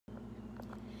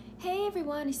Hey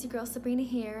everyone, it's your girl Sabrina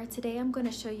here. Today I'm going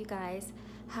to show you guys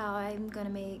how I'm going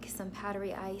to make some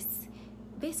powdery ice.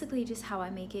 Basically just how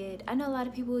I make it. I know a lot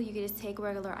of people, you can just take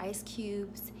regular ice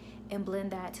cubes and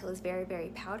blend that till it's very, very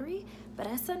powdery. But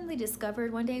I suddenly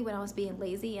discovered one day when I was being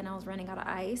lazy and I was running out of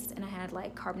ice and I had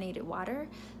like carbonated water,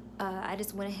 I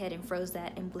just went ahead and froze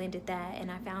that and blended that,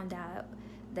 and I found out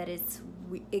that it's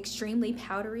extremely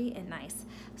powdery and nice.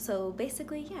 So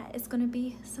basically, yeah, it's going to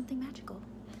be something magical.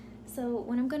 So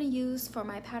what I'm going to use for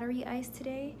my powdery ice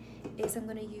today is I'm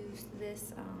going to use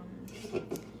this,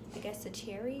 I guess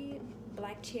a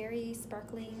black cherry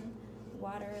sparkling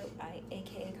water,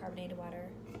 aka carbonated water.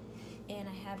 And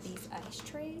I have these ice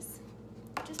trays,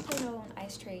 just plain old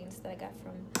ice trays that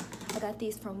I got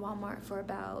these from Walmart for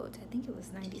about, I think it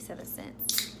was 97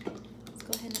 cents. Let's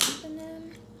go ahead and open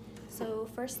them. So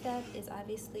first step is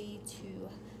obviously to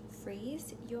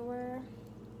freeze your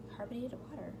carbonated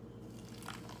water.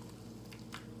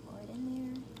 In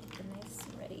there, get it nice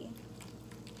and ready.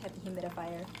 Have the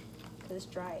humidifier because it's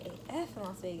dry AF in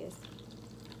Las Vegas.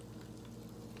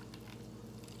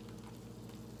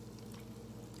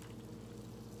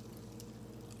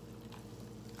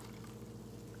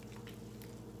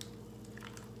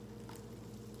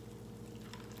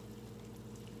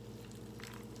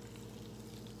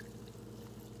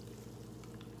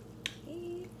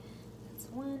 Okay, that's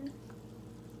one.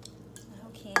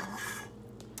 Okay.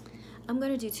 I'm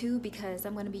gonna do two because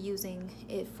I'm gonna be using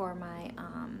it for my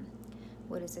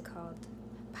what is it called,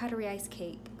 powdery ice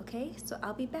cake. Okay, so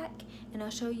I'll be back and I'll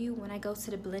show you when I go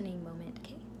to the blending moment.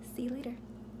 Okay, see you later.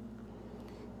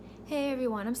 Hey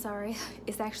everyone, I'm sorry,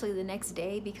 it's actually the next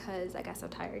day because I got so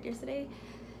tired yesterday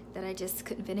that I just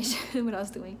couldn't finish what I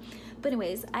was doing. But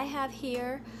anyways, I have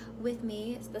here with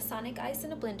me the Sonic ice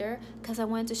in a blender because I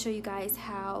wanted to show you guys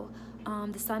how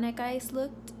the Sonic ice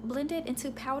looked blended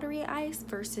into powdery ice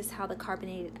versus how the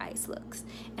carbonated ice looks.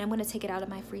 And I'm going to take it out of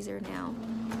my freezer now.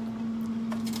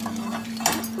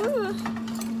 Ooh.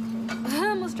 I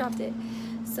almost dropped it.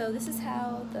 So this is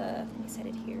how let me set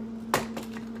it here.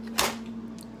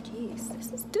 Jeez,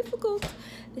 this is difficult.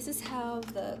 This is how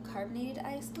the carbonated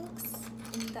ice looks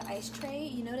in the ice tray.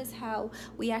 You notice how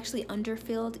we actually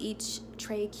underfilled each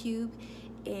tray cube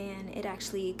and it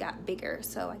actually got bigger.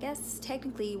 So I guess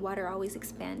technically water always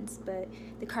expands, but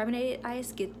the carbonated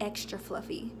ice gets extra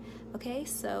fluffy. Okay,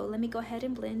 so let me go ahead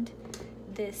and blend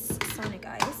this Sonic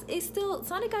ice.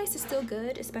 Sonic ice is still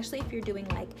good, especially if you're doing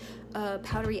like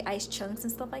powdery ice chunks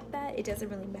and stuff like that. It doesn't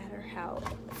really matter how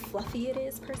fluffy it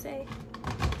is per se,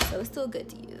 so it's still good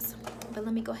to use. But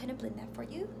let me go ahead and blend that for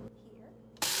you.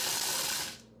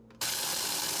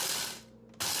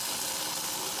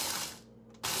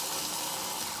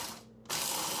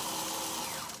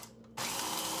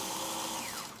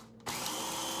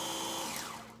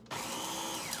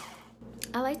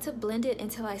 I like to blend it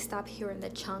until I stop hearing the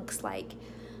chunks, like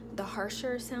the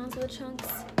harsher sounds of the chunks.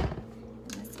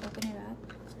 Let's open it up.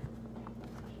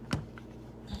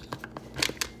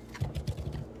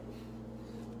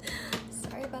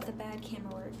 Sorry about the bad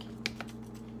camera work.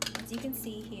 As you can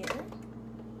see here,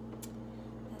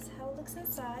 that's how it looks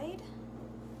inside.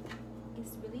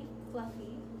 It's really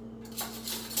fluffy.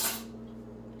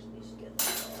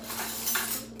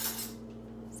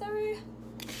 Sorry.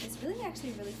 It's really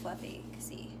actually really fluffy, you can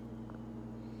see.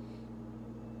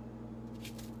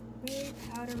 Really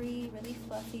powdery, really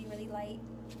fluffy, really light.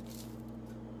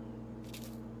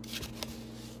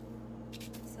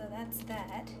 So that's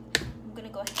that. I'm gonna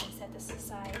go ahead and set this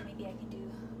aside. Maybe I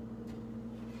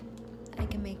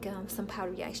can make some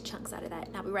powdery ice chunks out of that.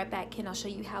 And I'll be right back and I'll show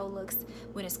you how it looks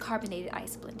when it's carbonated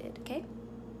ice blended, okay?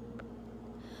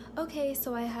 Okay,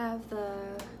 so I have the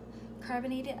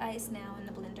carbonated ice now in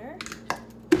the blender.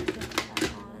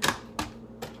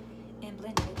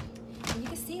 And you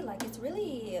can see like it's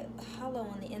really hollow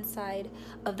on the inside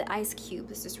of the ice cube.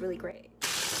 This is really great.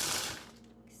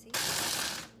 See?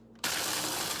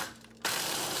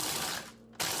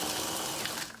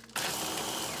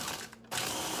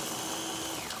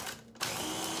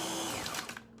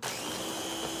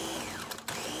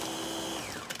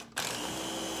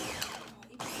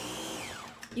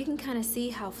 You can kind of see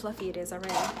how fluffy it is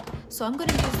already. So I'm going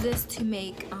to use this to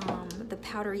make the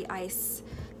powdery ice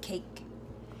cake.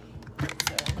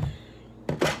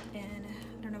 And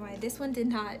I don't know why this one did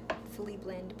not fully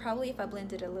blend. Probably if I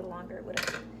blended a little longer it would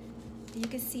have. You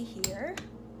can see here.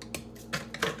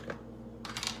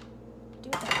 Do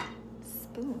that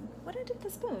spoon. What did I do with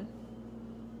the spoon?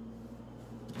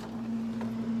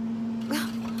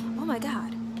 Oh my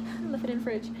god. I left it in the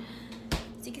fridge.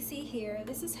 So you can see here,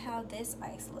 this is how this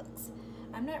ice looks.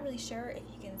 I'm not really sure if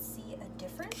you can see a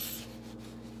difference,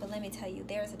 but let me tell you,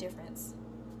 there's a difference.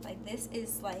 Like this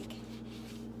is like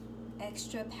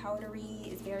extra powdery.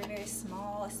 It's very, very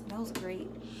small. It smells great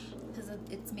because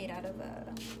it's made out of a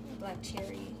black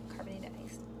cherry carbonated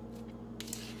ice.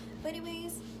 But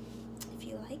anyways, if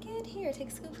you like it, here, take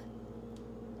a scoop.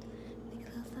 Make a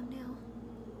little thumbnail.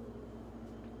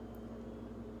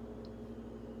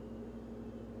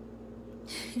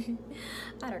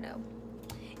 I don't know.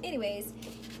 Anyways,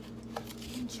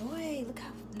 enjoy. Look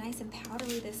how nice and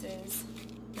powdery this is.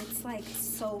 It's like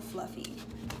so fluffy.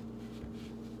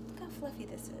 Look how fluffy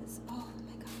this is. Oh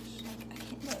my gosh, like I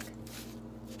can't look.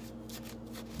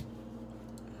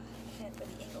 I can't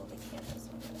really angle the camera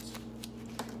so much.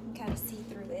 You can kind of see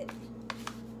through it.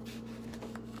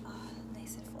 Oh,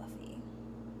 nice and fluffy.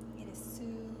 It is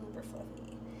super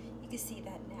fluffy. You can see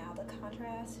that now, the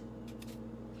contrast.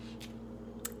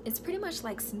 It's pretty much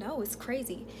like snow. It's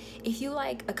crazy. If you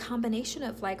like a combination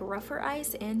of like rougher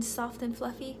ice and soft and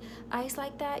fluffy ice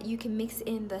like that, you can mix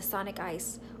in the sonic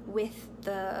ice with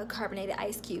the carbonated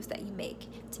ice cubes that you make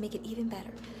to make it even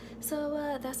better.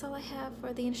 So that's all I have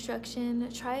for the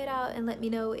instruction. Try it out and let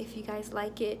me know if you guys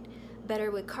like it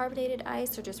better with carbonated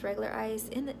ice or just regular ice.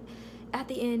 At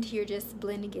the end, you're just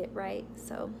blending it right.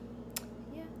 So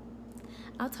yeah,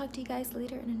 I'll talk to you guys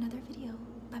later in another video.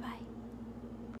 Bye bye.